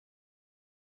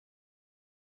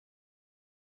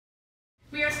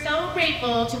We are so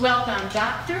grateful to welcome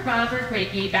Dr. Robert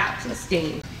Breakey back to the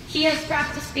stage. He has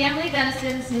practiced family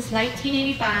medicine since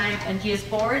 1985, and he is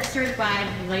board certified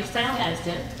in lifestyle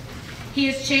medicine. He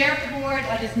is chair of the board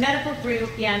of his medical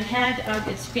group and head of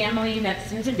its family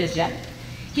medicine division.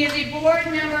 He is a board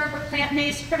member for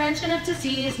plant-based prevention of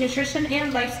disease, nutrition,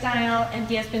 and lifestyle, and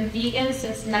he has been vegan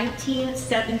since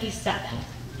 1977.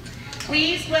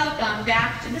 Please welcome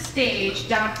back to the stage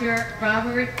Dr.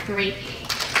 Robert Breakey.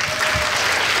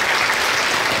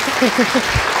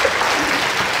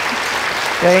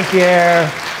 Thank you.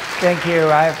 Thank you.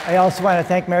 I also want to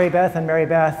thank Mary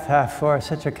Beth for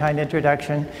such a kind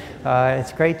introduction.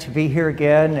 It's great to be here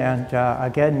again, and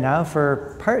again now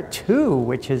for part 2,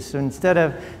 which is instead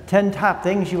of 10 top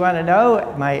things you want to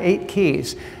know, my 8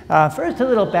 keys. First, a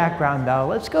little background though.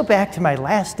 Let's go back to my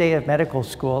last day of medical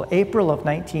school, April of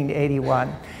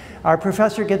 1981. Our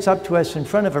professor gets up to us in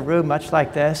front of a room much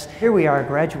like this. Here we are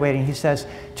graduating. He says,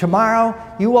 tomorrow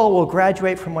you all will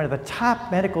graduate from one of the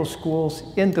top medical schools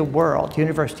in the world,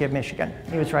 University of Michigan.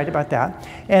 He was right about that.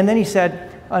 And then he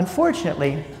said,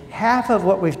 unfortunately, half of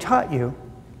what we've taught you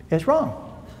is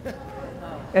wrong.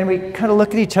 And we kind of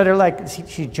look at each other like, is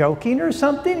he joking or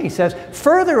something? He says,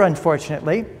 further,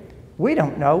 unfortunately, we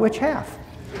don't know which half.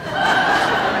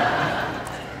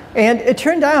 And it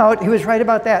turned out he was right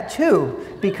about that too,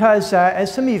 because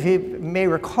as some of you may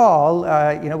recall,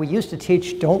 we used to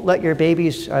teach don't let your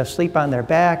babies sleep on their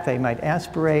back. They might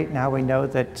aspirate. Now we know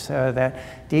that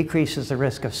that decreases the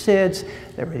risk of SIDS.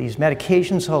 There were these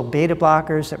medications called beta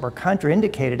blockers that were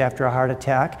contraindicated after a heart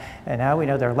attack, and now we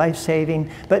know they're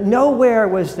life-saving. But nowhere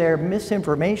was there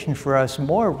misinformation for us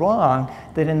more wrong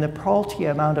than in the paltry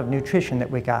amount of nutrition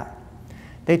that we got.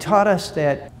 They taught us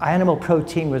that animal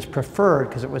protein was preferred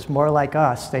because it was more like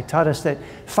us. They taught us that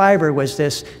fiber was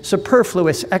this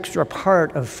superfluous extra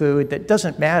part of food that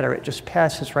doesn't matter, it just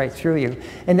passes right through you.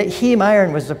 And that heme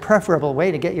iron was the preferable way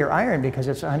to get your iron because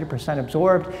it's 100%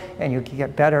 absorbed and you can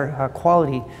get better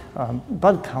quality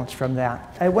blood counts from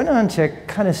that. I went on to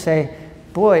kind of say,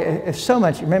 boy, if so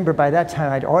much, remember by that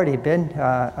time I'd already been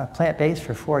plant-based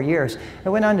for 4 years. I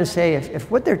went on to say,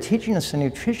 if what they're teaching us in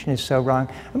nutrition is so wrong,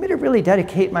 I'm going to really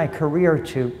dedicate my career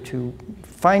to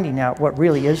finding out what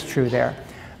really is true there.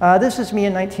 This is me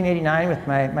in 1989 with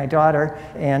my daughter,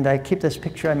 and I keep this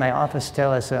picture in my office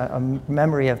still as a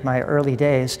memory of my early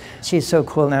days. She's so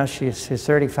cool now, she's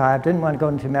 35, didn't want to go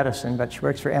into medicine, but she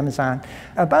works for Amazon.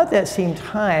 About that same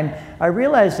time, I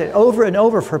realized that over and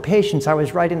over for patients, I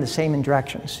was writing the same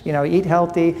directions. You know, eat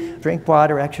healthy, drink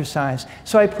water, exercise.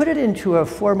 So I put it into a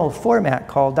formal format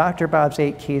called Dr. Bob's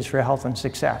 8 Keys for Health and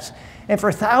Success. And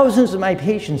for thousands of my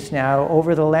patients now,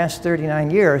 over the last 39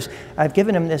 years, I've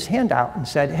given them this handout and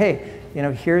said, hey,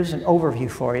 here's an overview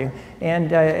for you.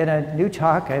 And in a new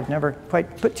talk I've never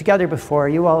quite put together before,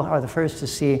 you all are the first to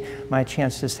see my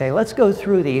chance to say, let's go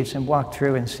through these and walk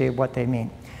through and see what they mean.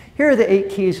 Here are the 8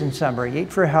 keys in summary.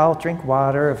 Eat for health, drink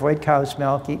water, avoid cow's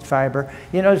milk, eat fiber.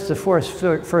 You notice the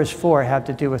first 4 have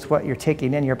to do with what you're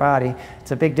taking in your body. It's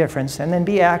a big difference. And then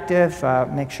be active,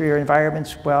 make sure your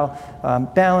environment's well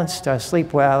balanced,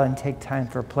 sleep well, and take time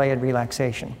for play and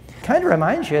relaxation. Kind of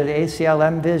reminds you of the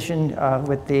ACLM vision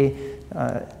with the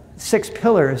 6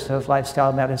 pillars of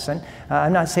lifestyle medicine.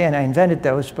 I'm not saying I invented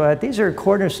those, but these are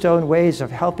cornerstone ways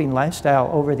of helping lifestyle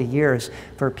over the years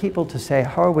for people to say,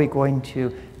 how are we going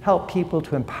to help people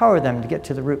to empower them to get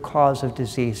to the root cause of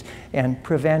disease and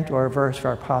prevent or reverse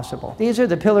where possible. These are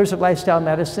the pillars of lifestyle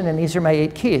medicine, and these are my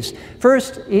 8 keys.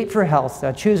 First, eat for health.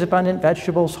 Choose abundant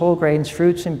vegetables, whole grains,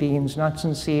 fruits and beans, nuts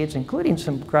and seeds, including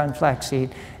some ground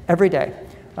flaxseed, every day.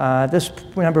 This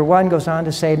number 1 goes on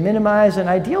to say, minimize and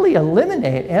ideally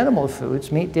eliminate animal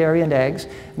foods, meat, dairy, and eggs.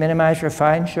 Minimize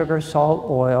refined sugar, salt,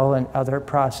 oil, and other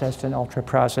processed and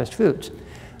ultra-processed foods.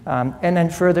 And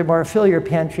then furthermore, fill your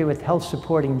pantry with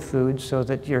health-supporting foods so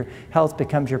that your health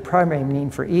becomes your primary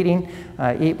means for eating.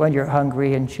 Eat when you're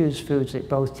hungry and choose foods that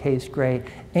both taste great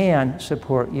and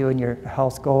support you and your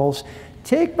health goals.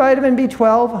 Take vitamin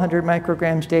B12, 100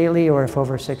 micrograms daily, or if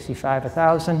over 65,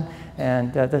 1,000.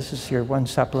 And this is your one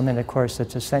supplement, of course,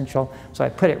 that's essential. So I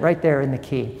put it right there in the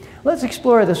key. Let's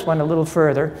explore this one a little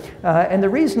further. And the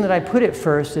reason that I put it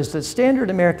first is that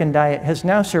standard American diet has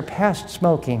now surpassed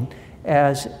smoking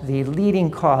as the leading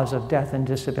cause of death and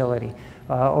disability.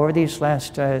 Over these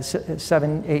last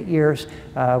 7, 8 years,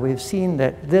 we've seen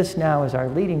that this now is our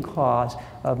leading cause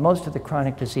of most of the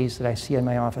chronic disease that I see in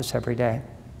my office every day.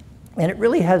 And it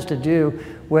really has to do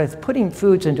with putting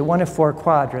foods into one of 4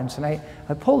 quadrants. And I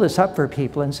pull this up for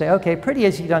people and say, okay, pretty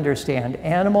easy to understand.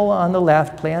 Animal on the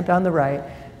left, plant on the right.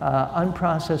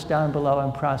 unprocessed down below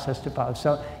and processed above.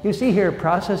 So you see here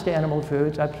processed animal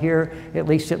foods. Up here, at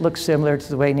least it looks similar to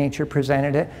the way nature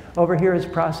presented it. Over here is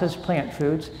processed plant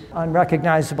foods,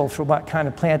 unrecognizable for what kind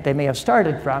of plant they may have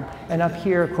started from. And up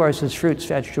here, of course, is fruits,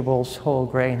 vegetables, whole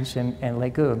grains, and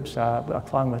legumes,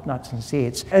 along with nuts and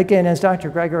seeds. Again, as Dr.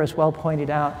 Greger has well pointed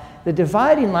out, the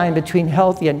dividing line between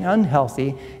healthy and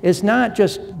unhealthy is not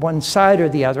just one side or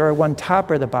the other, or one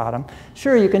top or the bottom.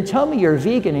 Sure, you can tell me you're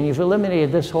vegan and you've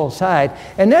eliminated this whole side,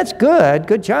 and that's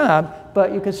good job,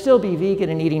 but you could still be vegan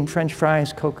and eating French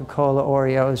fries, Coca-Cola,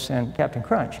 Oreos, and Captain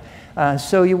Crunch.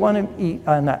 So you want to eat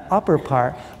on the upper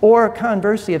part. Or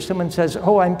conversely, if someone says,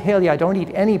 oh, I'm paleo, I don't eat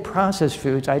any processed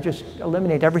foods, I just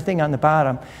eliminate everything on the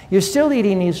bottom, you're still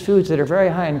eating these foods that are very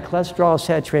high in cholesterol,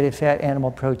 saturated fat,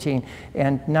 animal protein,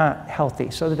 and not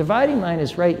healthy. So the dividing line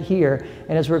is right here,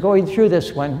 and as we're going through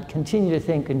this one, continue to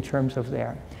think in terms of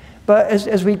there. But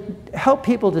as we help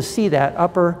people to see that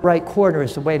upper right corner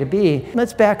is the way to be,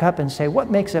 let's back up and say, what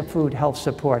makes a food health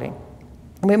supporting?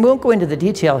 I mean, we won't go into the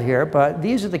detail here, but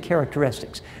these are the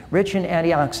characteristics. Rich in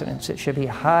antioxidants, it should be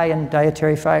high in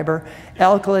dietary fiber,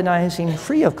 alkalinizing,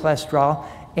 free of cholesterol,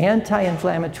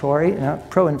 anti-inflammatory, not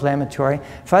pro-inflammatory,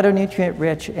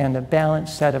 phytonutrient-rich, and a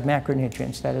balanced set of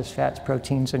macronutrients, that is fats,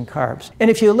 proteins, and carbs. And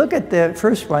if you look at the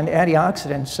first one,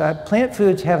 antioxidants, plant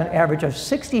foods have an average of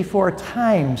 64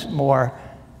 times more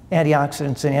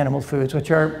antioxidants in animal foods,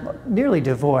 which are nearly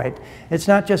devoid. It's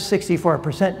not just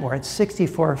 64% more, it's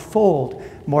 64-fold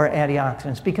more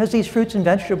antioxidants, because these fruits and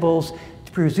vegetables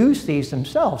produce these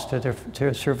themselves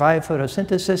to survive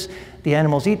photosynthesis. The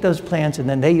animals eat those plants, and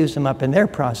then they use them up in their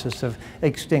process of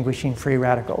extinguishing free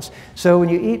radicals. So when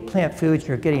you eat plant foods,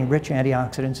 you're getting rich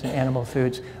antioxidants. In animal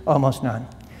foods, almost none.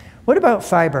 What about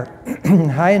fiber?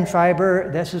 High in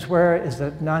fiber, this is where is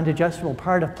the non-digestible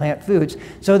part of plant foods.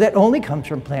 So that only comes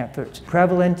from plant foods.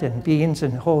 Prevalent in beans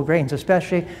and whole grains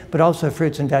especially, but also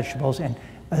fruits and vegetables, and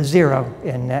zero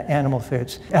in animal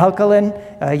foods. Alkaline,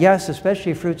 yes,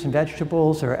 especially fruits and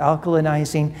vegetables are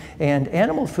alkalinizing, and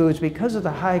animal foods, because of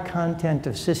the high content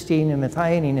of cysteine and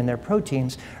methionine in their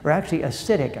proteins, are actually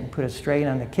acidic and put a strain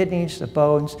on the kidneys, the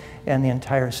bones, and the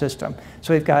entire system.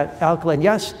 So we've got alkaline,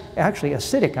 yes, actually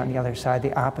acidic on the other side,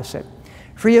 the opposite.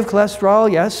 Free of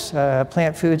cholesterol, yes,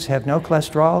 plant foods have no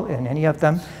cholesterol in any of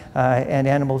them, and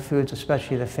animal foods,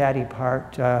 especially the fatty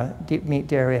part, meat,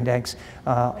 dairy, and eggs,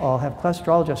 all have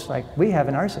cholesterol just like we have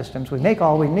in our systems. We make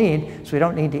all we need, so we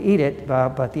don't need to eat it,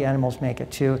 but the animals make it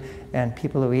too, and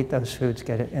people who eat those foods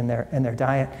get it in their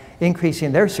diet,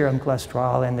 increasing their serum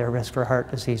cholesterol and their risk for heart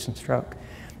disease and stroke.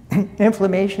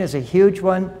 Inflammation is a huge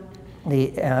one.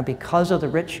 Because of the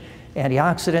rich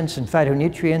antioxidants and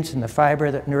phytonutrients and the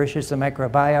fiber that nourishes the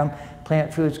microbiome,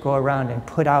 plant foods go around and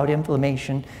put out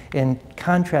inflammation. In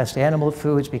contrast, animal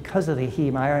foods, because of the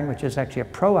heme iron, which is actually a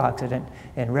pro-oxidant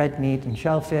in red meat and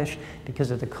shellfish,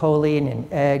 because of the choline in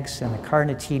eggs and the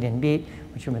carnitine in meat,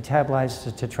 which are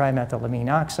metabolized to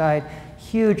trimethylamine oxide,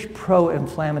 huge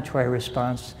pro-inflammatory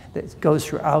response that goes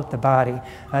throughout the body.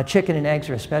 Chicken and eggs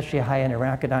are especially high in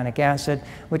arachidonic acid,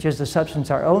 which is the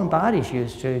substance our own bodies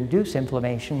use to induce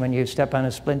inflammation. When you step on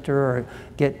a splinter or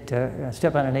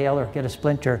step on a nail or get a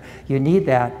splinter, you need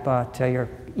that, but you're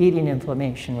eating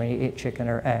inflammation when you eat chicken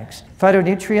or eggs.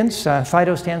 Phytonutrients,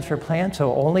 phyto stands for plant,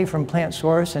 so only from plant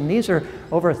source, and these are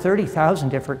over 30,000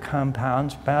 different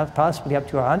compounds, possibly up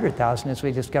to 100,000 as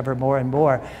we discover more and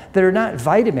more, that are not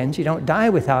vitamins. You don't die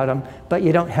without them, but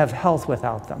you don't have health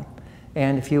without them.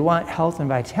 And if you want health and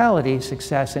vitality,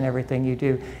 success in everything you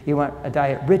do, you want a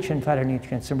diet rich in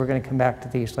phytonutrients, and we're going to come back to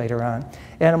these later on.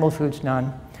 Animal foods,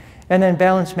 none. And then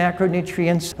balanced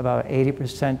macronutrients, about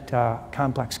 80%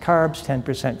 complex carbs,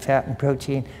 10% fat and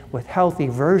protein, with healthy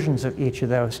versions of each of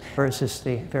those versus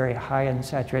the very high in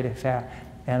saturated fat,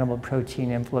 animal protein,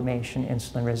 inflammation,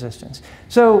 insulin resistance.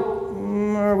 So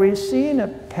are we seeing a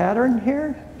pattern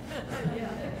here?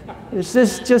 Is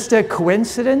this just a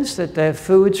coincidence that the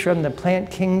foods from the plant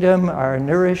kingdom are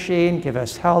nourishing, give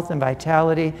us health and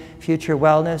vitality, future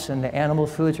wellness, and the animal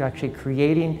foods are actually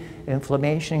creating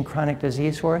inflammation and chronic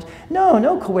disease for us? No,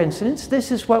 no coincidence.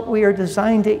 This is what we are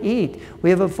designed to eat. We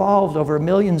have evolved over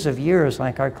millions of years,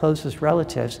 like our closest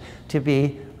relatives, to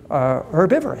be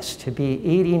herbivorous, to be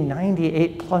eating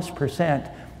 98+%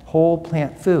 whole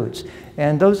plant foods.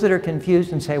 And those that are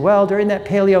confused and say, well, during that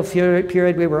paleo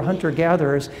period we were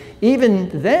hunter-gatherers, even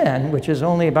then, which is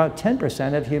only about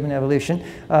 10% of human evolution,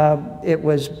 it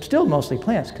was still mostly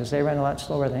plants because they ran a lot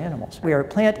slower than animals. We are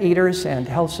plant eaters and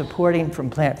health supporting from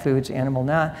plant foods, animal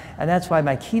not, and that's why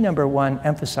my key number 1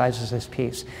 emphasizes this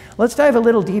piece. Let's dive a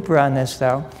little deeper on this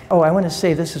though. Oh, I want to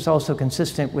say this is also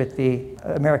consistent with the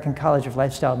American College of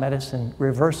Lifestyle Medicine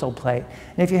reversal plate.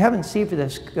 And if you haven't seen for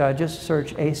this, just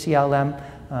search ACLM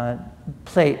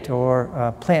plate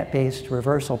or plant-based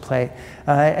reversal plate,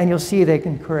 and you'll see they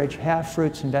encourage half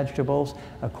fruits and vegetables,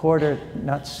 a quarter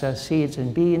nuts, seeds,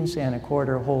 and beans, and a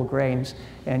quarter whole grains,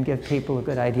 and give people a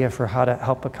good idea for how to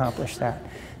help accomplish that.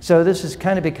 So this is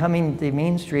kind of becoming the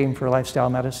mainstream for lifestyle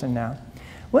medicine now.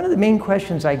 One of the main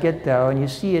questions I get, though, and you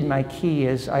see in my key,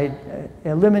 is I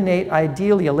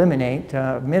ideally eliminate,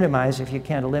 minimize if you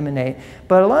can't eliminate.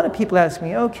 But a lot of people ask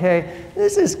me, okay,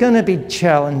 this is going to be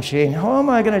challenging. How am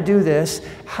I going to do this?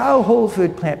 How whole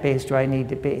food plant-based do I need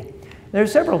to be? There are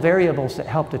several variables that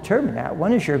help determine that.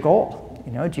 One is your goal.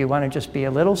 You know, do you want to just be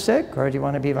a little sick, or do you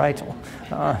want to be vital?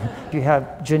 Do you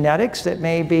have genetics that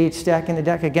may be stacking the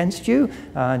deck against you?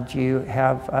 Do you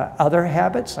have other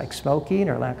habits like smoking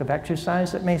or lack of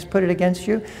exercise that may put it against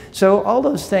you? So all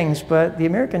those things, but the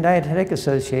American Dietetic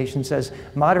Association says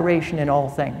moderation in all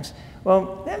things.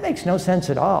 Well, that makes no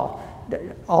sense at all.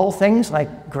 All things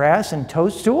like grass and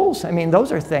toadstools, I mean,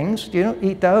 those are things. You don't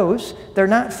eat those. They're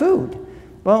not food.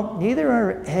 Well, neither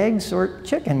are eggs or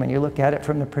chicken when you look at it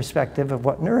from the perspective of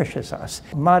what nourishes us.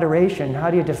 Moderation,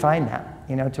 how do you define that?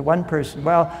 You know, to one person,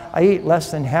 well, I eat less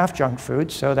than half junk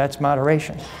food, so that's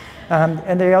moderation.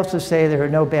 And they also say there are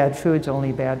no bad foods,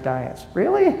 only bad diets.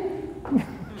 Really?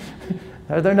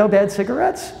 Are there no bad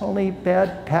cigarettes? Only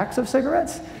bad packs of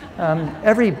cigarettes?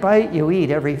 Every bite you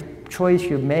eat, every choice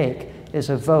you make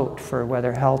is a vote for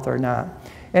whether health or not.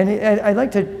 And I'd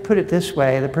like to put it this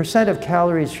way, the percent of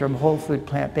calories from whole food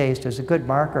plant-based is a good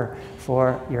marker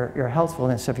for your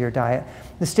healthfulness of your diet.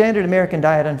 The standard American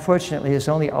diet, unfortunately, is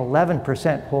only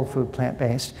 11% whole food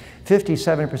plant-based,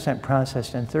 57%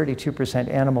 processed, and 32%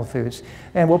 animal foods.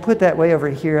 And we'll put that way over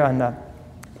here on the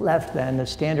left then, the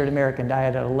standard American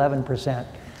diet at 11%,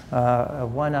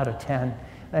 1 out of 10.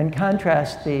 In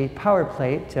contrast, the power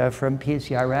plate from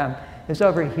PCRM is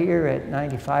over here at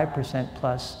 95%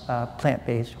 plus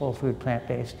plant-based, whole food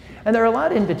plant-based. And there are a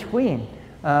lot in between.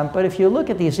 But if you look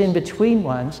at these in-between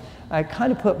ones, I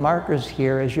kind of put markers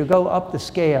here as you go up the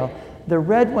scale. The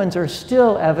red ones are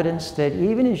still evidence that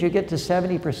even as you get to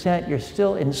 70%, you're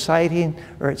still inciting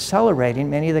or accelerating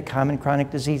many of the common chronic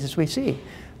diseases we see,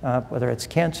 whether it's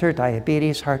cancer,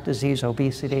 diabetes, heart disease,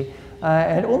 obesity.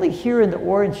 And only here in the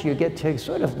orange you get to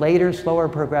sort of later, slower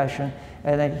progression,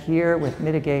 and then here with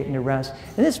mitigate and arrest.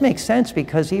 And this makes sense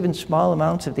because even small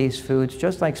amounts of these foods,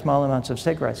 just like small amounts of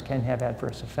cigarettes, can have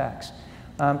adverse effects.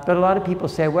 But a lot of people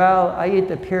say, well, I eat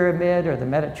the pyramid or the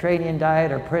Mediterranean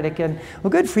diet or Pritikin.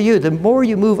 Well, good for you. The more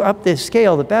you move up this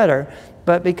scale, the better.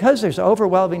 But because there's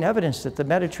overwhelming evidence that the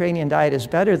Mediterranean diet is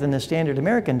better than the standard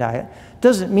American diet,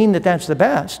 doesn't mean that that's the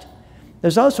best.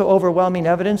 There's also overwhelming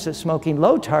evidence that smoking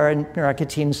low-tar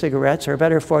nicotine cigarettes are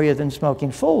better for you than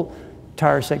smoking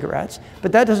full-tar cigarettes,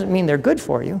 but that doesn't mean they're good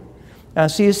for you.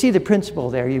 So you see the principle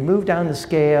there. You move down the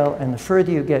scale, and the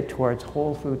further you get towards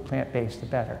whole food plant-based, the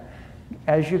better.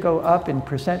 As you go up in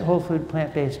percent whole food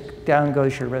plant-based, down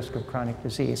goes your risk of chronic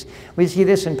disease. We see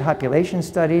this in population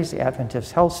studies. The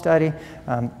Adventist Health Study,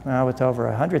 with over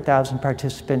 100,000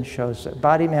 participants, shows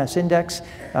body mass index.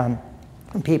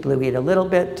 People who eat a little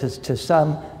bit to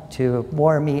some to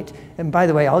more meat. And by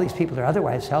the way, all these people are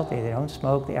otherwise healthy. They don't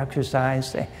smoke, they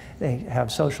exercise, they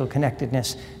have social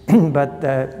connectedness. But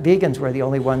the vegans were the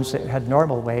only ones that had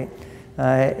normal weight.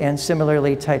 And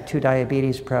similarly, type 2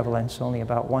 diabetes prevalence, only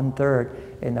about 1/3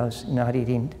 in those not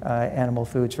eating animal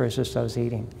foods versus those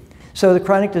eating. So the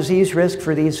chronic disease risk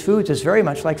for these foods is very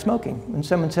much like smoking. When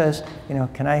someone says, you know,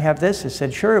 can I have this? I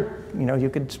said, sure, you know, you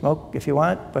could smoke if you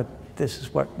want, but this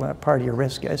is what part of your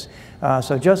risk is.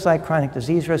 So just like chronic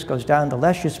disease risk goes down the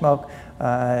less you smoke,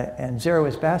 and 0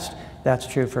 is best, that's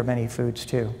true for many foods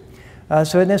too.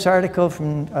 So in this article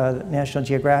from National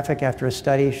Geographic, after a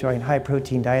study showing high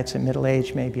protein diets in middle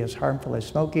age may be as harmful as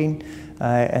smoking,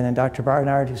 and then Dr.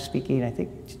 Barnard, who's speaking, I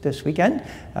think, this weekend,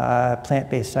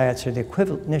 plant-based diets are the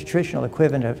nutritional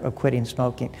equivalent of quitting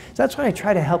smoking. So that's what I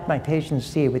try to help my patients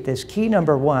see with this key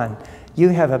number 1. You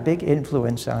have a big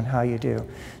influence on how you do.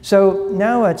 So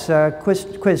now it's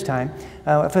quiz time.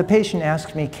 If a patient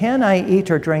asks me, can I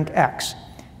eat or drink X?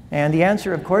 And the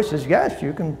answer, of course, is yes,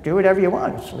 you can do whatever you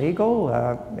want. It's legal.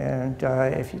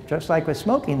 If you, just like with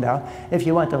smoking, though, if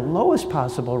you want the lowest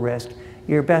possible risk,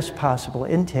 your best possible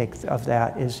intake of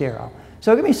that is 0.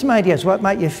 So give me some ideas. What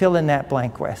might you fill in that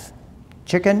blank with?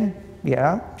 Chicken?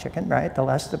 Yeah, chicken, right? The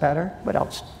less, the better. What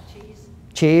else? Cheese.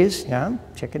 Cheese, yeah.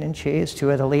 Chicken and cheese,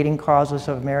 2 of the leading causes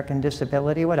of American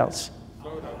disability. What else?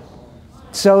 Soda.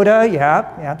 Soda,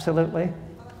 yeah, absolutely.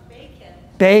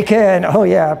 Bacon, oh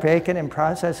yeah, bacon and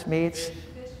processed meats.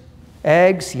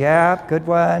 Eggs, yeah, good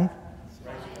one.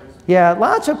 Yeah,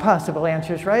 lots of possible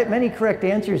answers, right? Many correct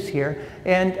answers here.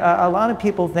 And a lot of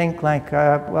people think like,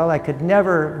 well, I could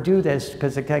never do this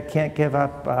because I can't give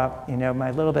up, you know,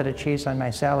 my little bit of cheese on my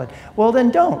salad. Well,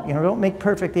 then don't. You know, don't make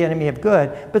perfect the enemy of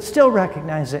good, but still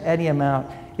recognize that any amount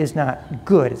is not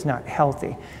good, it's not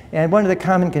healthy. And one of the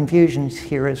common confusions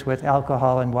here is with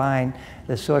alcohol and wine,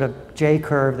 the sort of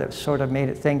J-curve that sort of made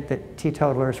it think that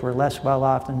teetotalers were less well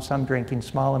off than some drinking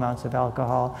small amounts of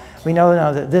alcohol. We know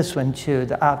now that this one too,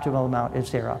 the optimal amount is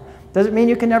 0. Does it mean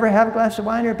you can never have a glass of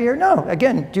wine or beer? No.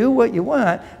 Again, do what you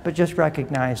want, but just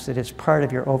recognize that it's part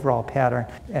of your overall pattern,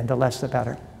 and the less the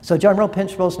better. So general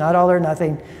principles, not all or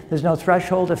nothing. There's no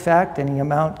threshold effect. Any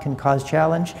amount can cause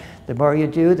challenge. The more you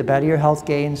do, the better your health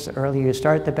gains. The earlier you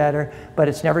start, the better. But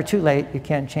it's never too late. You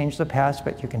can't change the past,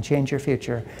 but you can change your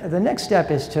future. The next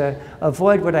step is to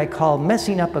avoid what I call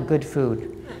messing up a good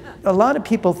food. A lot of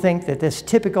people think that this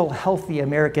typical healthy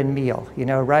American meal, you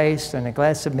know, rice and a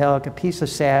glass of milk, a piece of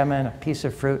salmon, a piece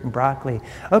of fruit and broccoli.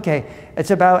 Okay, it's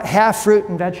about half fruit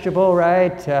and vegetable,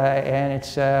 right? And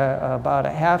it's about a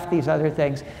half these other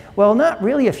things. Well, not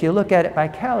really if you look at it by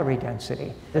calorie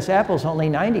density. This apple's only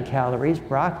 90 calories,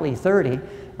 broccoli 30,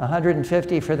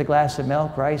 150 for the glass of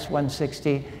milk, rice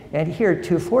 160, and here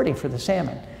 240 for the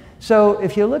salmon. So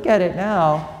if you look at it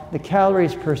now, the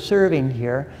calories per serving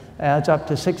here adds up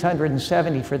to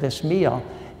 670 for this meal.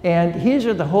 And these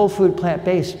are the whole food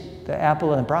plant-based, the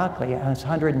apple and the broccoli, and it's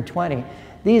 120.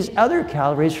 These other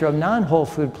calories from non-whole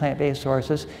food plant-based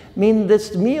sources mean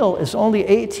this meal is only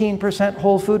 18%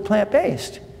 whole food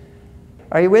plant-based.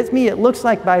 Are you with me? It looks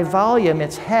like by volume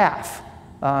it's half.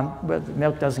 But the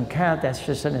milk doesn't count, that's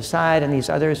just an aside, and these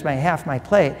others may half my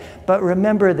plate. But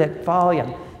remember that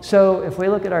volume. So if we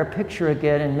look at our picture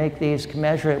again and make these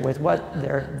measure it with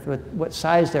what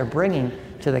size they're bringing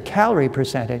to the calorie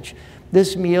percentage,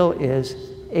 this meal is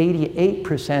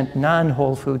 88%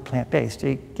 non-whole food plant-based.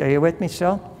 Are you with me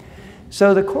still?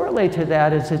 So the correlate to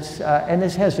that is and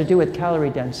this has to do with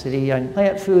calorie density, and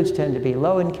plant foods tend to be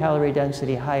low in calorie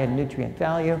density, high in nutrient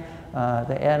value.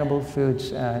 The animal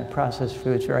foods, processed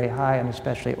foods, very high, and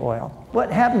especially oil.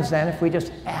 What happens then if we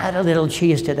just add a little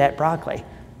cheese to that broccoli?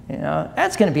 You know,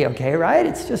 that's going to be okay, right?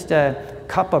 It's just a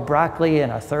cup of broccoli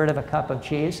and a third of a cup of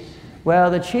cheese.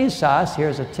 Well, the cheese sauce,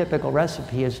 here's a typical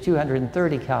recipe, is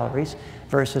 230 calories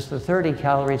versus the 30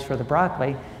 calories for the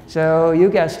broccoli. So you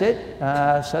guessed it,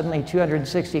 suddenly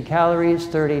 260 calories,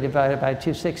 30 divided by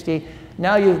 260.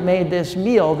 Now you've made this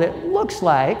meal that looks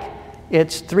like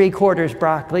it's 3/4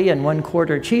 broccoli and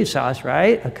 1/4 cheese sauce,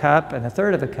 right? A cup and a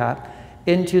third of a cup,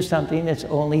 into something that's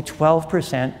only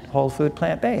 12% whole food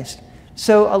plant-based.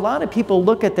 So a lot of people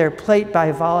look at their plate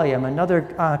by volume. Another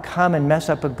common mess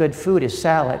up of good food is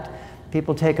salad.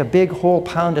 People take a big whole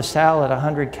pound of salad,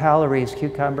 100 calories,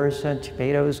 cucumbers and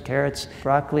tomatoes, carrots,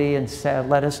 broccoli and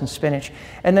lettuce and spinach,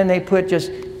 and then they put just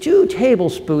 2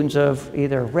 tablespoons of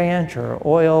either ranch or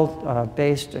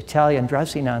oil-based Italian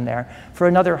dressing on there for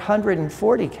another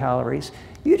 140 calories.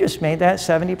 You just made that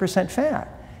 70% fat.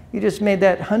 You just made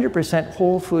that 100%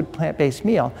 whole food plant-based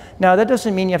meal. Now that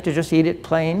doesn't mean you have to just eat it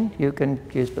plain. You can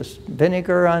use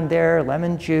vinegar on there,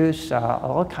 lemon juice,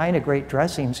 all kind of great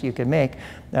dressings you can make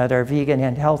that are vegan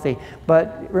and healthy.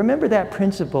 But remember that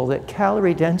principle that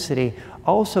calorie density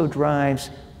also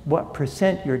drives what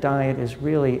percent your diet is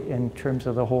really in terms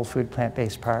of the whole food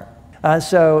plant-based part.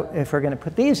 So if we're going to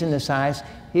put these in the size,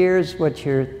 here's what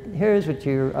you're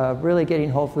really getting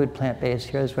whole food plant-based.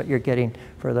 Here's what you're getting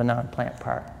for the non-plant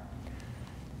part.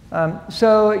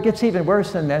 So it gets even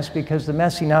worse than this because the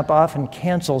messing up often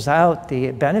cancels out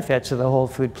the benefits of the whole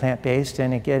food plant-based.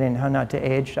 And again, in How Not to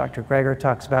Age, Dr. Greger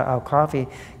talks about how coffee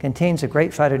contains a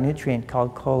great phytonutrient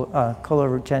called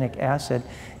cholerogenic acid.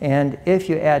 And if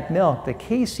you add milk, the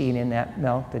casein in that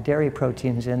milk, the dairy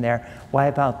proteins in there,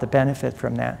 wipe out the benefit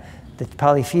from that. The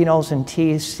polyphenols in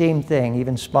tea, same thing,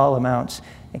 even small amounts.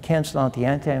 And cancel out the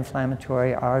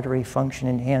anti-inflammatory, artery function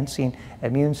enhancing,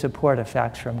 immune support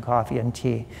effects from coffee and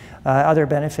tea. Other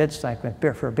benefits like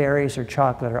for berries or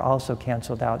chocolate are also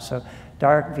canceled out. So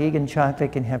dark vegan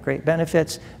chocolate can have great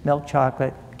benefits, milk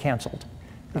chocolate canceled.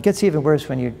 It gets even worse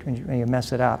when you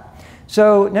mess it up.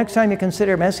 So next time you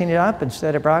consider messing it up,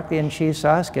 instead of broccoli and cheese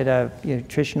sauce, get a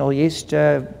nutritional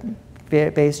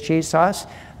yeast-based cheese sauce.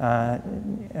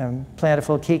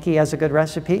 Plentiful Kiki has a good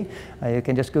recipe. You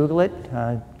can just Google it,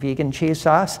 vegan cheese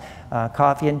sauce.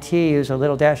 Coffee and tea, use a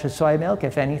little dash of soy milk,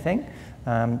 if anything.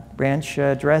 Ranch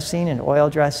dressing and oil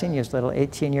dressing, use a little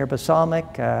 18-year balsamic,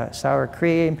 sour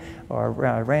cream, or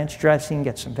ranch dressing,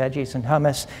 get some veggies and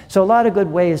hummus. So a lot of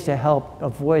good ways to help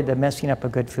avoid the messing up a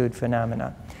good food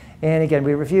phenomena. And again,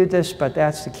 we reviewed this, but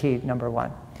that's the key, number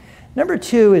 1. Number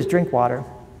 2 is drink water.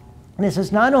 this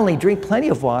is not only drink plenty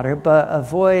of water, but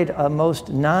avoid most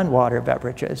non-water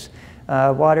beverages.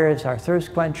 Water is our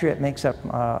thirst quencher. It makes up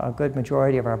a good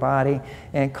majority of our body.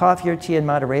 And coffee or tea in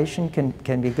moderation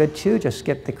can be good too. Just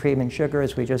skip the cream and sugar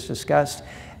as we just discussed.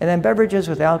 And then beverages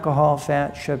with alcohol,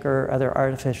 fat, sugar, other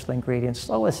artificial ingredients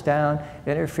slow us down,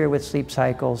 interfere with sleep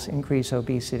cycles, increase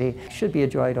obesity. Should be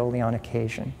enjoyed only on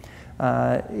occasion.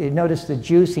 You notice the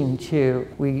juicing too.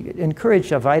 We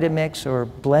encourage a Vitamix or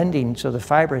blending so the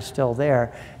fiber is still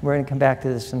there. We're going to come back to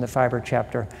this in the fiber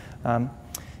chapter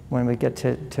when we get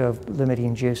to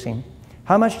limiting juicing.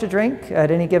 How much to drink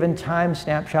at any given time?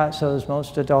 Snapshot shows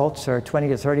most adults are 20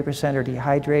 to 30% are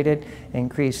dehydrated,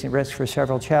 increasing risk for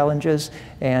several challenges.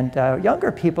 And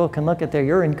younger people can look at their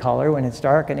urine color when it's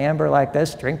dark and amber like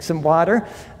this, drink some water.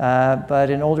 But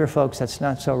in older folks, that's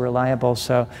not so reliable.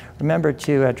 So remember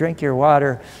to drink your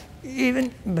water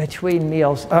even between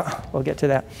meals. We'll get to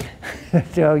that.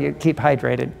 So you keep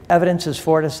hydrated. Evidence is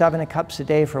 4 to 7 cups a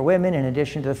day for women, in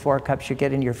addition to the 4 cups you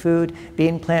get in your food.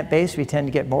 Being plant-based, we tend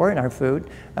to get more in our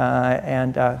food,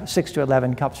 and 6 to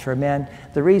 11 cups for men.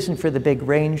 The reason for the big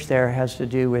range there has to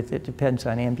do with it depends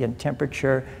on ambient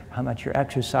temperature, how much you're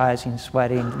exercising,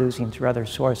 sweating, losing through other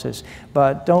sources.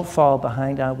 But don't fall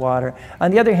behind on water. On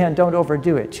the other hand, don't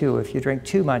overdo it too. If you drink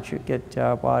too much, you get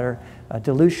water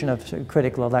dilution of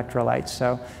critical electrolytes.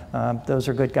 So those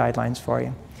are good guidelines for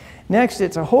you. Next,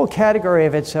 it's a whole category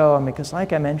of its own because,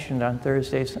 like I mentioned on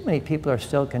Thursday, so many people are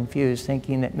still confused,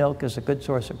 thinking that milk is a good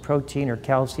source of protein or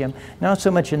calcium. Not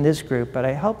so much in this group, but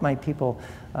I help my people,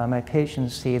 my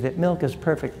patients see that milk is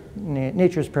perfect,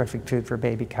 nature's perfect food for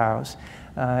baby cows.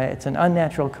 It's an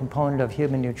unnatural component of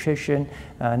human nutrition.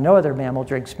 No other mammal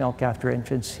drinks milk after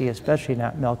infancy, especially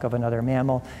not milk of another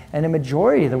mammal. And a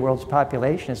majority of the world's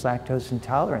population is lactose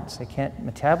intolerant. They can't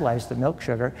metabolize the milk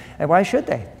sugar. And why should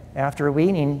they? After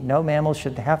weaning, no mammal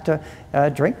should have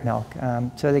to drink milk.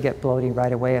 So they get bloating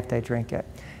right away if they drink it.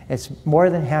 It's more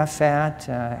than half fat,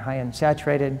 high in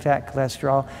saturated fat,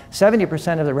 cholesterol.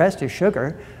 70% of the rest is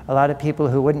sugar. A lot of people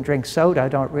who wouldn't drink soda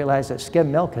don't realize that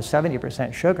skim milk is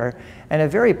 70% sugar, and a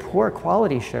very poor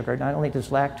quality sugar. Not only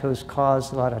does lactose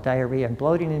cause a lot of diarrhea and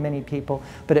bloating in many people,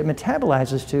 but it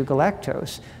metabolizes to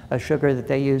galactose, a sugar that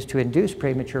they use to induce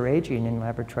premature aging in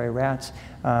laboratory rats,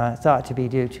 thought to be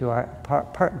due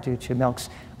to milk's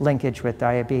linkage with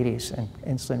diabetes and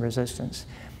insulin resistance.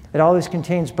 It always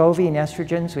contains bovine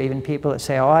estrogens, so even people that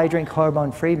say, oh, I drink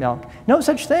hormone-free milk. No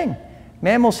such thing.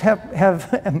 Mammals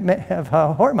have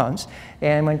hormones,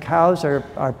 and when cows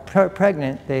are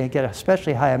pregnant, they get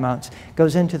especially high amounts. It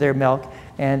goes into their milk,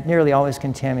 and nearly always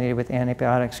contaminated with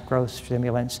antibiotics, growth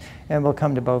stimulants, and we'll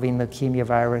come to bovine leukemia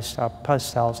virus, pus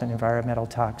cells, and environmental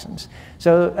toxins.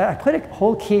 So I put a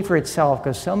whole key for itself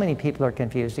because so many people are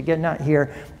confused. Again, not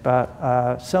here,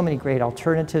 but so many great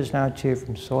alternatives now too,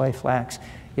 from soy, flax,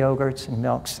 yogurts, and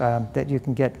milks that you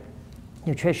can get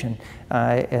nutrition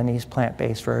in these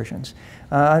plant-based versions.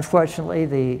 Unfortunately,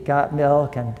 the got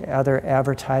milk and other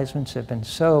advertisements have been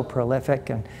so prolific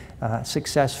and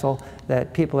successful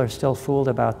that people are still fooled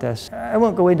about this. I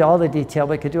won't go into all the detail,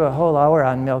 but I could do a whole hour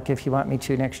on milk if you want me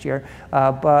to next year.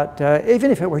 But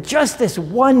even if it were just this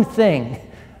one thing,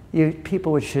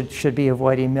 people should be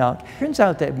avoiding milk. It turns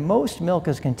out that most milk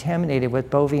is contaminated with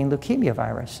bovine leukemia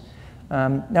virus.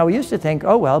 Now, we used to think,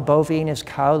 oh, well, bovine is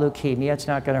cow leukemia. It's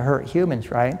not going to hurt humans,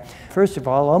 right? First of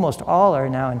all, almost all are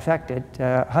now infected.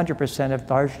 100% of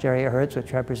large dairy herds,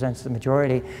 which represents the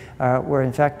majority, were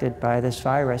infected by this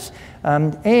virus.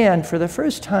 And for the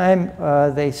first time,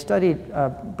 they studied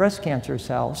breast cancer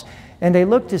cells, and they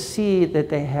looked to see that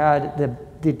they had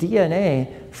the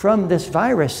DNA from this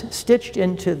virus stitched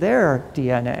into their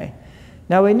DNA.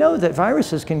 Now, we know that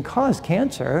viruses can cause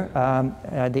cancer,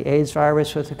 the AIDS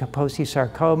virus with the Kaposi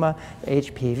sarcoma, the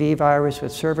HPV virus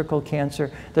with cervical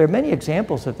cancer. There are many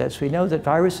examples of this. We know that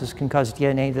viruses can cause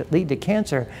DNA that lead to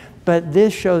cancer, but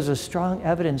this shows us strong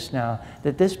evidence now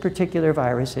that this particular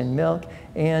virus in milk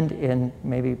and in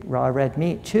maybe raw red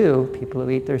meat too, people who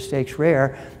eat their steaks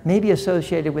rare, may be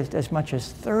associated with as much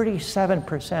as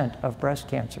 37% of breast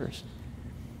cancers.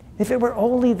 If it were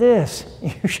only this,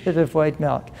 you should avoid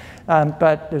milk.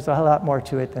 But there's a lot more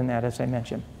to it than that, as I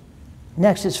mentioned.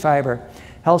 Next is fiber.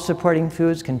 Health-supporting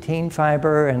foods contain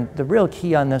fiber, and the real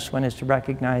key on this one is to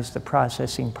recognize the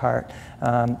processing part.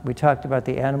 We talked about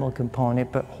the animal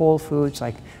component, but whole foods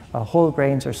like whole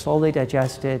grains are slowly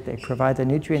digested. They provide the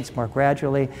nutrients more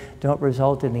gradually, don't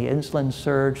result in the insulin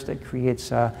surge that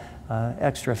creates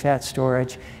extra fat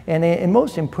storage. And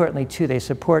most importantly, too, they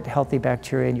support healthy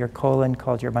bacteria in your colon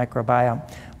called your microbiome.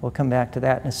 We'll come back to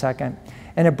that in a second.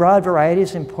 And a broad variety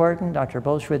is important. Dr.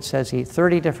 Bolshewitz says eat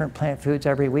 30 different plant foods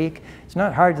every week. It's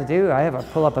not hard to do. I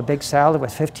pull up a big salad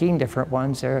with 15 different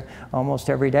ones there almost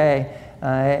every day.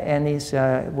 And these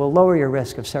will lower your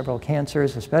risk of several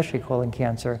cancers, especially colon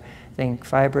cancer. Think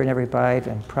fiber in every bite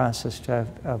and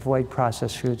avoid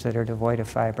processed foods that are devoid of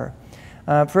fiber.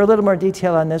 For a little more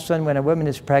detail on this one, when a woman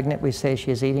is pregnant, we say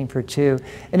she is eating for 2.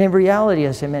 And in reality,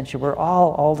 as I mentioned, we're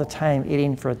all the time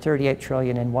eating for 38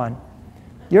 trillion in 1.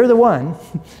 You're the one,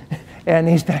 and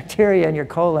these bacteria in your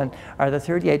colon are the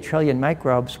 38 trillion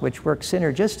microbes which work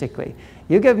synergistically.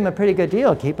 You give them a pretty good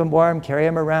deal, keep them warm, carry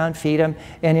them around, feed them,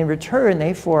 and in return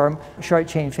they form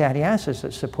short-chain fatty acids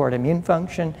that support immune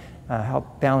function,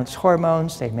 help balance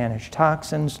hormones, they manage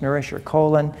toxins, nourish your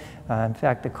colon. In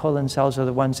fact, the colon cells are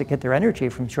the ones that get their energy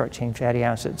from short-chain fatty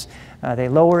acids. They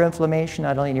lower inflammation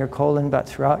not only in your colon but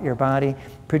throughout your body,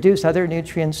 produce other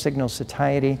nutrients, signal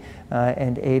satiety,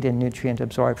 and aid in nutrient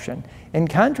absorption. In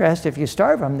contrast, if you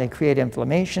starve them, they create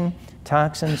inflammation,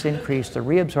 toxins, increase the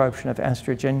reabsorption of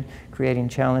estrogen, creating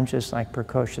challenges like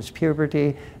precocious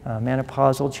puberty,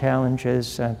 menopausal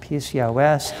challenges,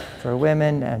 PCOS for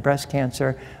women, and breast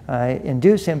cancer,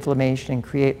 induce inflammation and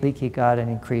create leaky gut and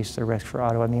increase the risk for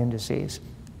autoimmune disease.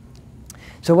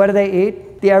 So what do they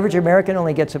eat? The average American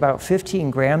only gets about 15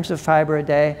 grams of fiber a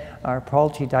day. Our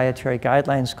poultry dietary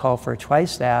guidelines call for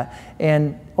twice that,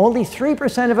 and only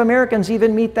 3% of Americans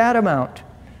even meet that amount.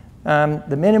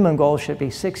 The minimum goal should be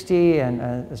 60, and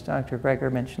as Dr.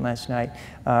 Greger mentioned last night,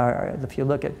 if you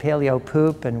look at paleo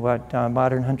poop and what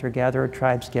modern hunter-gatherer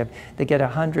tribes give, they get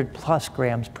 100+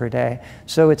 grams per day.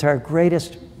 So it's our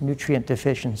greatest nutrient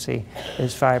deficiency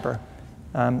is fiber.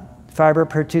 Fiber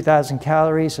per 2,000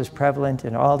 calories is prevalent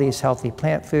in all these healthy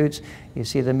plant foods. You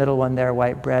see the middle one there,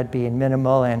 white bread being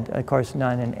minimal, and of course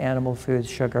none in animal foods,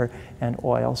 sugar, and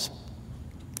oils.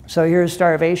 So here's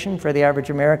starvation for the average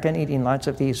American eating lots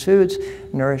of these foods,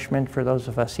 nourishment for those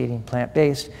of us eating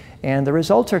plant-based, and the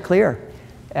results are clear.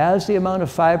 As the amount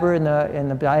of fiber in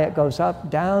the diet goes up,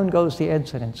 down goes the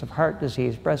incidence of heart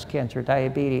disease, breast cancer,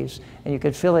 diabetes, and you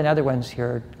could fill in other ones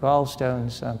here,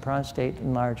 gallstones, prostate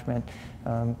enlargement,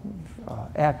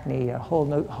 acne, a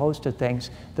whole host of things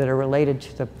that are related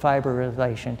to the fiber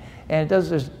relation. And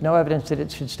there's no evidence that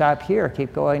it should stop here.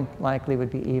 Keep going, likely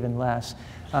would be even less.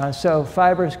 So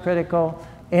fiber is critical.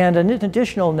 And an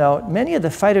additional note, many of the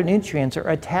phytonutrients are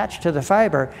attached to the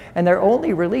fiber, and they're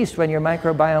only released when your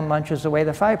microbiome munches away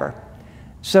the fiber.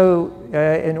 So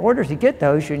in order to get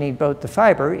those, you need both the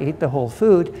fiber, eat the whole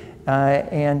food,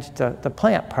 and the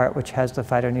plant part, which has the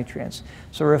phytonutrients.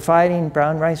 So refining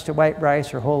brown rice to white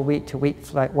rice or whole wheat to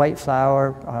white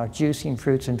flour, juicing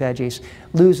fruits and veggies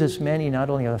loses many, not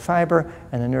only of the fiber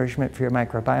and the nourishment for your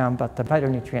microbiome, but the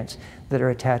phytonutrients that are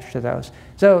attached to those.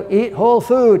 So eat whole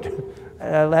food.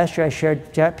 Last year I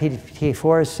shared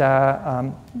ChatGPT-4's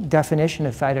definition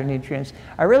of phytonutrients.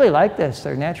 I really like this.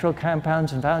 They're natural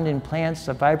compounds found in plants.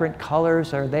 The vibrant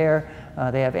colors are there.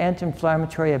 They have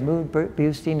anti-inflammatory and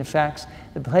mood-boosting effects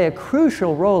that play a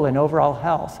crucial role in overall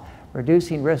health,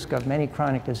 reducing risk of many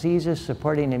chronic diseases,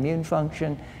 supporting immune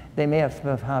function. They may have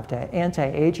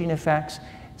anti-aging effects.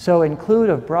 So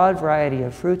include a broad variety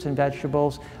of fruits and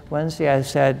vegetables. Wednesday I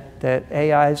said that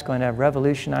AI is going to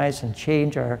revolutionize and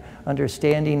change our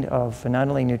understanding of not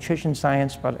only nutrition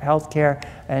science, but healthcare.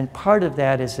 And part of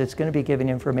that is it's going to be giving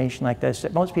information like this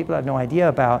that most people have no idea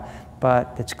about,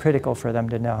 but it's critical for them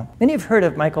to know. Many have heard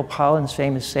of Michael Pollan's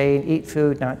famous saying, eat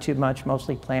food, not too much,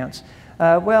 mostly plants.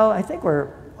 Well, I think we're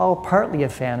all partly a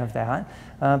fan of that,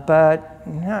 but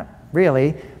not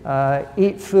really.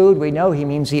 Eat food, we know he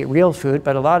means eat real food,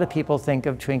 but a lot of people think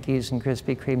of Twinkies and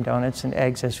Krispy Kreme donuts and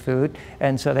eggs as food,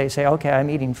 and so they say, okay, I'm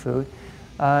eating food.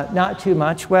 Not too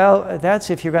much. Well, that's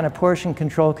if you're going to portion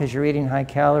control because you're eating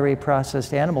high-calorie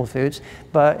processed animal foods,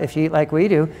 but if you eat like we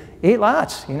do, eat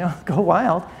lots, you know, go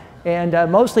wild. And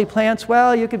mostly plants,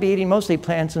 well, you could be eating mostly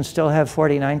plants and still have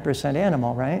 49%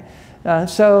 animal, right?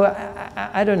 So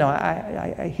I don't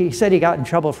know. He said he got in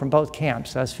trouble from both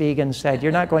camps. Us vegans said,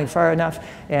 you're not going far enough.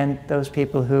 And those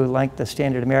people who like the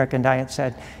standard American diet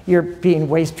said, you're being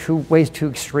way too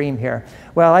extreme here.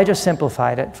 Well, I just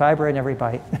simplified it. Fiber in every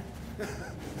bite.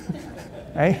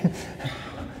 Right?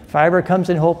 Fiber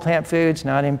comes in whole plant foods,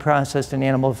 not in processed and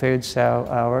animal foods. So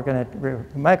we're going to,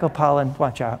 Michael Pollan,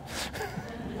 watch out.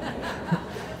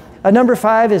 Number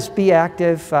 5 is be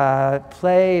active,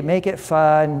 play, make it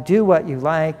fun, do what you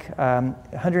like.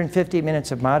 150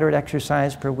 minutes of moderate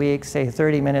exercise per week, say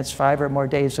 30 minutes, 5 or more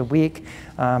days a week.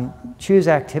 Choose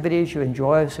activities you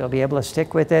enjoy so you'll be able to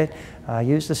stick with it.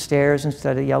 Use the stairs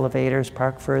instead of the elevators,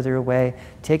 park further away,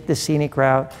 take the scenic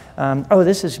route. Oh,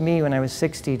 this is me when I was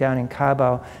 60 down in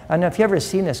Cabo. I don't know if you've ever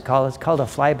seen this called, it's called a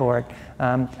flyboard.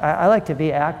 I like to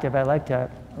be active, I like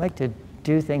to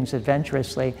do things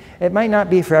adventurously. It might not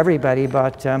be for everybody,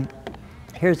 but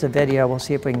here's the video. We'll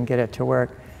see if we can get it to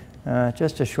work.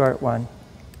 Just a short one.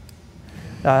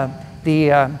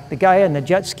 The guy in the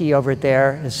jet ski over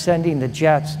there is sending the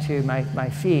jets to my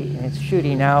feet, and it's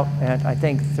shooting out at, I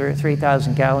think,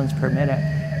 3,000 gallons per minute,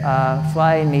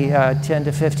 flying me 10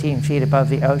 to 15 feet above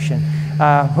the ocean.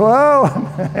 Whoa!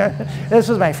 This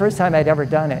was my first time I'd ever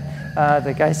done it.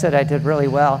 The guy said I did really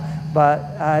well.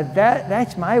 But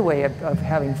that's my way of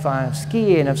having fun, of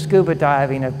skiing, of scuba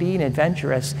diving, of being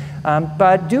adventurous.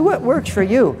 But do what works for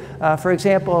you. For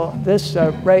example, this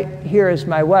right here is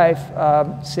my wife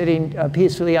sitting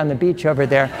peacefully on the beach over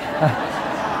there.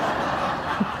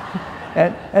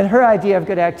 and her idea of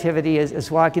good activity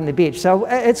is walking the beach. So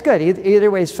it's good.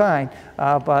 Either way is fine.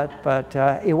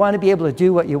 But you want to be able to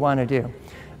do what you want to do.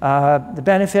 The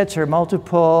benefits are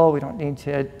multiple. We don't need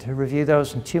to review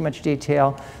those in too much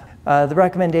detail. The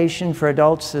recommendation for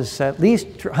adults is at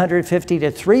least 150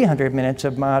 to 300 minutes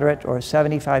of moderate or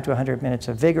 75 to 100 minutes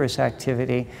of vigorous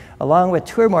activity, along with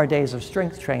 2 or more days of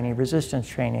strength training, resistance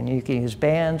training. You can use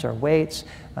bands or weights,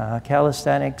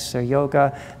 calisthenics or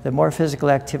yoga. The more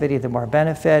physical activity, the more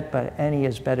benefit, but any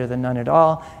is better than none at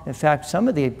all. In fact, some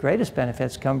of the greatest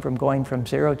benefits come from going from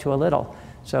 0 to a little.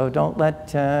 So don't let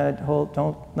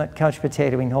couch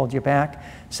potatoing hold you back.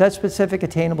 Set specific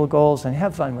attainable goals and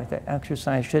have fun with it.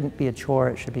 Exercise shouldn't be a chore,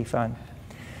 it should be fun.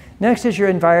 Next is your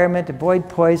environment. Avoid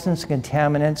poisons and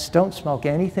contaminants. Don't smoke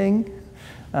anything.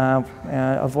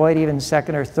 Avoid even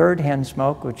second or third hand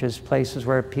smoke, which is places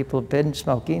where people have been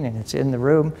smoking and it's in the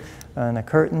room and the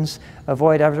curtains.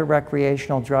 Avoid other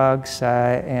recreational drugs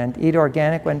and eat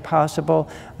organic when possible.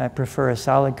 I prefer a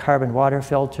solid carbon water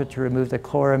filter to remove the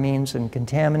chloramines and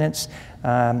contaminants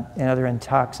and other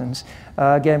toxins.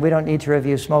 Again, we don't need to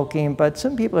review smoking, but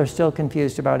some people are still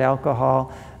confused about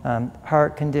alcohol,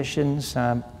 heart conditions,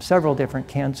 several different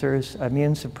cancers,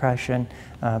 immune suppression,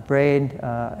 brain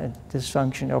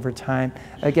dysfunction over time.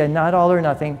 Again, not all or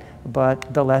nothing,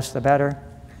 but the less the better.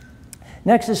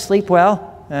 Next is sleep well.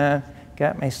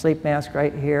 Got my sleep mask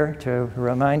right here to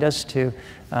remind us to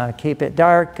keep it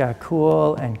dark,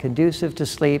 cool, and conducive to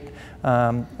sleep.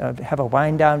 Have a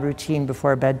wind-down routine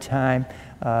before bedtime.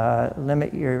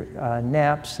 Limit your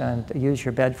naps and use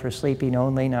your bed for sleeping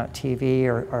only, not TV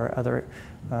or other,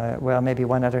 well, maybe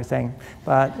one other thing.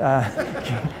 But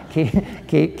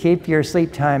keep your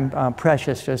sleep time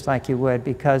precious, just like you would,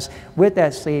 because with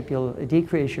that sleep, you'll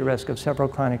decrease your risk of several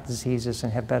chronic diseases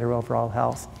and have better overall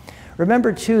health.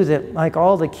 Remember, too, that like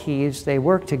all the keys, they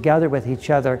work together with each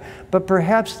other, but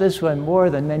perhaps this one more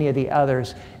than many of the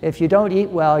others. If you don't eat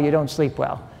well, you don't sleep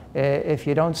well. If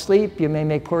you don't sleep, you may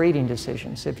make poor eating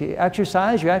decisions. If you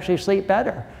exercise, you actually sleep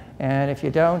better. And if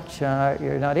you don't,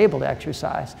 you're not able to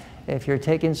exercise. If you're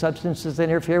taking substances that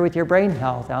interfere with your brain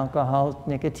health, alcohol,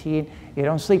 nicotine, you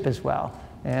don't sleep as well.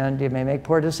 And you may make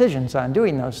poor decisions on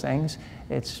doing those things.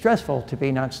 It's stressful to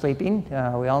be not sleeping.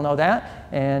 We all know that.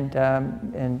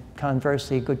 And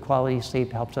conversely, good quality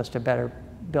sleep helps us to better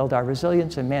build our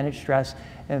resilience and manage stress.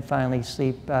 And finally,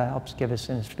 sleep helps give us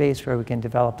a space where we can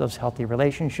develop those healthy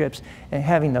relationships, and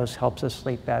having those helps us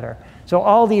sleep better. So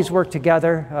all these work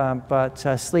together, but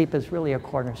sleep is really a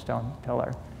cornerstone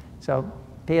pillar. So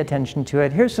pay attention to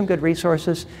it. Here's some good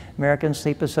resources: American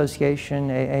Sleep Association,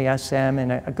 AASM,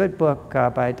 and a good book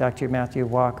by Dr. Matthew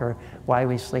Walker, Why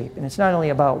We Sleep. And it's not only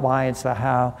about why, it's the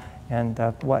how and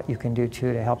what you can do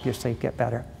too to help your sleep get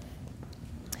better.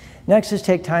 Next is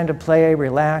take time to play,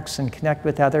 relax, and connect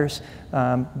with others.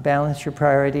 Balance your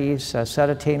priorities, set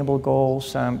attainable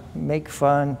goals, make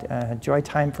fun, enjoy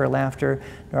time for laughter.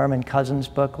 Norman Cousins'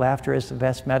 book, Laughter is the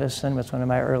Best Medicine, was one of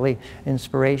my early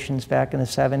inspirations back in the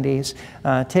 70s.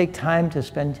 Take time to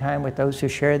spend time with those who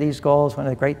share these goals. One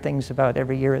of the great things about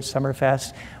every year at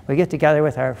Summerfest, we get together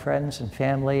with our friends and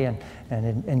family and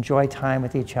enjoy time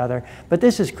with each other. But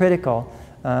this is critical.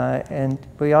 And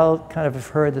we all kind of have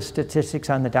heard the statistics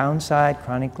on the downside.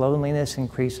 Chronic loneliness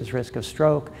increases risk of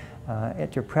stroke,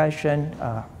 depression,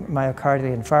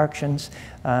 myocardial infarctions,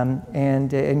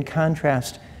 and in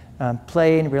contrast,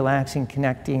 playing, relaxing,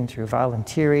 connecting through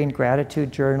volunteering,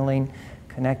 gratitude journaling,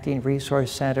 connecting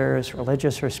resource centers,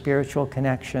 religious or spiritual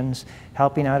connections,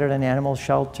 helping out at an animal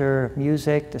shelter,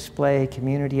 music, display,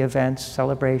 community events,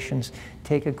 celebrations,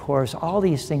 take a course. All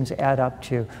these things add up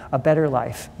to a better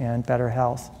life and better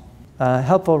health.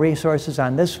 Helpful resources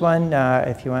on this one.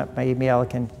 If you want my email,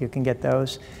 you can get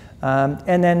those.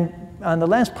 And then on the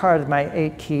last part of my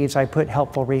 8 keys, I put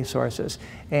helpful resources.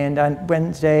 And on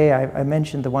Wednesday, I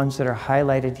mentioned the ones that are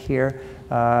highlighted here.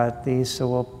 These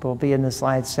will be in the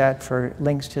slide set for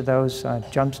links to those: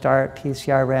 Jumpstart,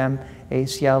 PCRM,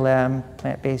 ACLM,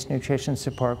 Plant-Based Nutrition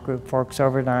Support Group, Forks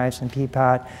Over Knives, and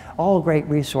Peapod. All great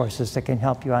resources that can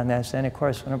help you on this. And of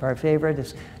course, one of our favorite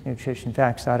is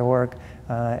nutritionfacts.org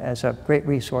as a great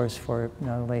resource for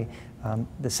not only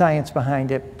the science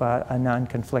behind it, but a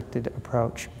non-conflicted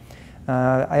approach.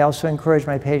 I also encourage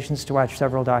my patients to watch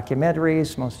several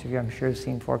documentaries. Most of you, I'm sure, have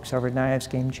seen Forks Over Knives,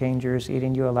 Game Changers,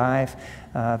 Eating You Alive,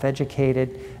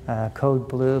 Vegucated, Code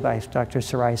Blue by Dr.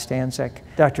 Sarai Stanzik.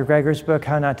 Dr. Greger's book,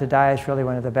 How Not to Die, is really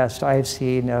one of the best I've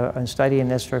seen. I'm studying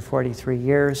this for 43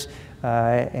 years.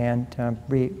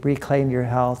 Reclaim Your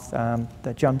Health,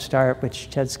 the Jumpstart, which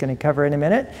Ted's going to cover in a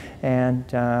minute,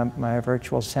 and my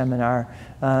virtual seminar.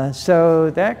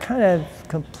 So that kind of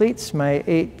completes my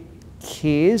 8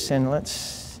 keys, and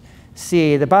let's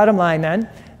see. The bottom line then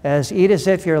is eat as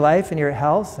if your life and your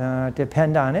health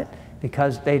depend on it,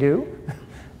 because they do.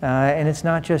 And it's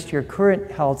not just your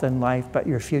current health and life, but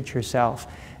your future self.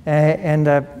 And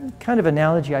the kind of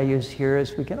analogy I use here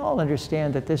is we can all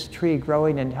understand that this tree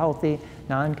growing in healthy,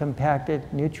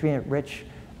 non-compacted, nutrient-rich,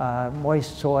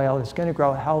 moist soil is going to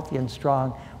grow healthy and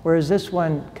strong, whereas this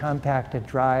one, compacted,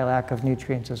 dry, lack of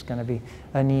nutrients, is going to be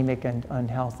anemic and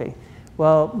unhealthy.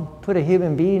 Well, put a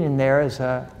human being in there as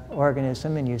an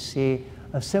organism, and you see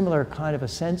a similar kind of a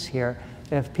sense here.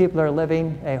 If people are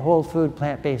living a whole food,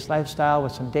 plant-based lifestyle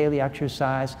with some daily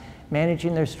exercise,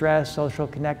 managing their stress, social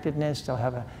connectedness, they'll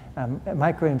have a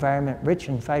microenvironment rich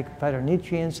in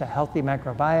phytonutrients, a healthy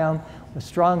microbiome with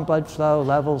strong blood flow,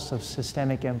 levels of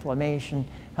systemic inflammation,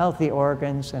 healthy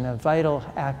organs, and a vital,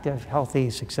 active, healthy,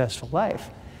 successful life.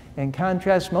 In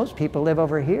contrast, most people live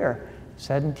over here.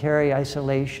 Sedentary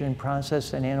isolation,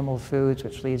 processed and animal foods,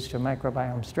 which leads to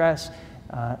microbiome stress,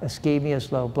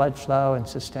 ischemia, low blood flow, and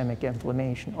systemic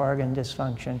inflammation, organ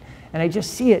dysfunction. And I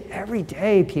just see it every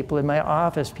day, people in my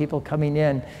office, people coming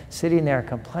in, sitting there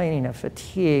complaining of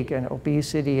fatigue and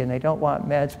obesity, and they don't want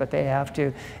meds, but they have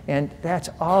to. And that's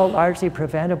all largely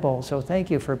preventable. So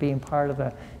thank you for being part of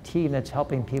the team that's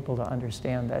helping people to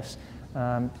understand this.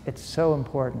 It's so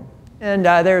important. And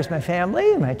there's my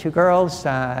family, my 2 girls.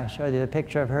 I showed you the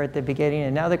picture of her at the beginning,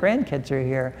 and now the grandkids are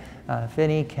here,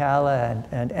 Finny, Calla,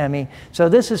 and Emmy. So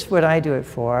this is what I do it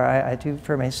for. I do it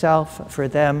for myself, for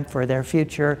them, for their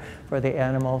future, for the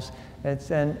animals.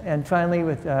 And finally,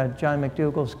 with John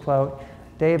McDougall's quote,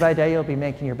 day by day you'll be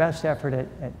making your best effort at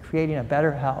creating a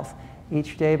better health.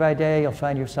 Each day by day you'll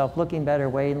find yourself looking better,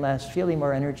 weighing less, feeling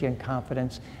more energy and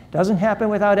confidence. It doesn't happen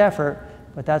without effort,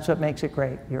 but that's what makes it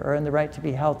great. You earn the right to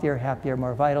be healthier, happier,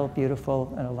 more vital,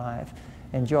 beautiful, and alive.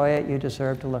 Enjoy it. You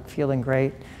deserve to look feeling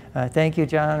great. Thank you,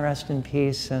 John. Rest in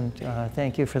peace. And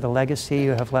thank you for the legacy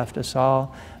you have left us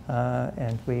all.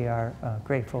 And we are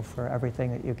grateful for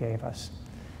everything that you gave us.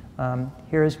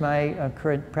 Here is my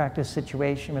current practice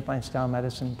situation with Lifestyle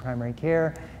Medicine Primary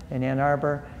Care in Ann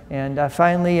Arbor. And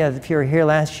finally, if you were here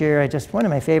last year, one of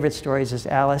my favorite stories is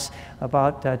Alice.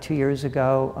 About 2 years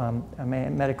ago, a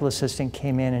medical assistant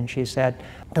came in and she said,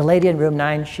 the lady in room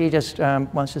 9, she just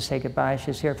wants to say goodbye.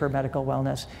 She's here for medical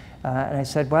wellness. And I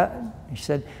said, what? She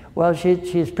said, well,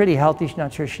 she's pretty healthy. She's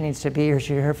not sure she needs to be here. She's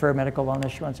here for medical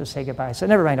wellness. She wants to say goodbye. I said,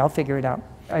 never mind, I'll figure it out.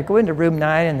 I go into room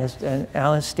 9 and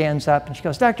Alice stands up and she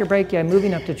goes, Dr. Breakey, I'm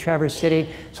moving up to Traverse City,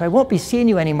 so I won't be seeing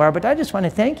you anymore, but I just want to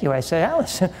thank you. I said,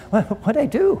 Alice, what'd I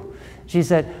do? She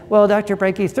said, well, Dr.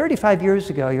 Breakey, 35 years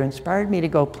ago, you inspired me to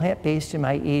go plant-based in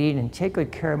my eating and take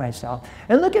good care of myself.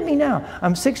 And look at me now.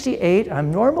 I'm 68, I'm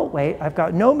normal weight, I've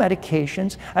got no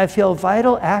medications, I feel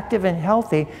vital, active, and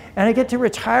healthy, and I get to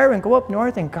retire and go up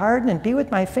north and garden and be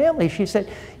with my family. She said,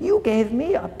 you gave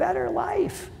me a better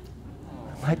life.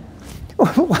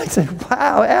 I'm like, I said,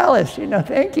 wow, Alice,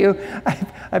 thank you. I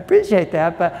appreciate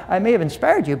that, but I may have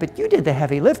inspired you, but you did the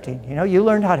heavy lifting. You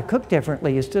learned how to cook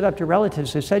differently. You stood up to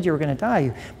relatives who said you were going to die.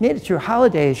 You made it through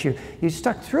holidays. You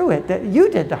stuck through it.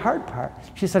 You did the hard part.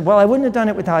 She said, well, I wouldn't have done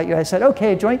it without you. I said,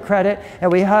 okay, joint credit.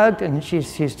 And we hugged, and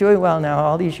she's doing well now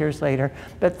all these years later.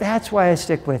 But that's why I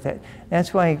stick with it.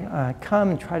 That's why I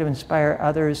come and try to inspire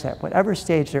others at whatever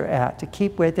stage they're at to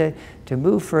keep with it, to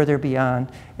move further beyond,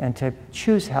 and to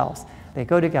choose health. They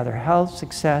go together: health,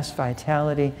 success,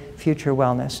 vitality, future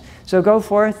wellness. wellness. So go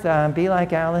forth, be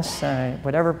like Alice,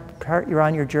 whatever part you're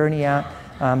on your journey at.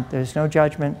 There's no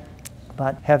judgment,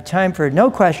 but have time for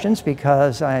no questions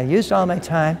because I used all my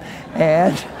time.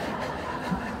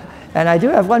 And I do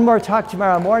have one more talk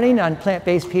tomorrow morning on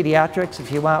plant-based pediatrics. If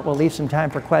you want, we'll leave some time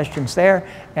for questions there.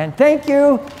 And thank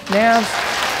you, Navs.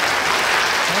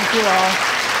 Thank you all.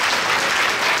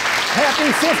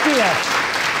 Happy 50th.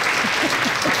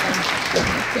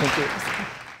 Thank you.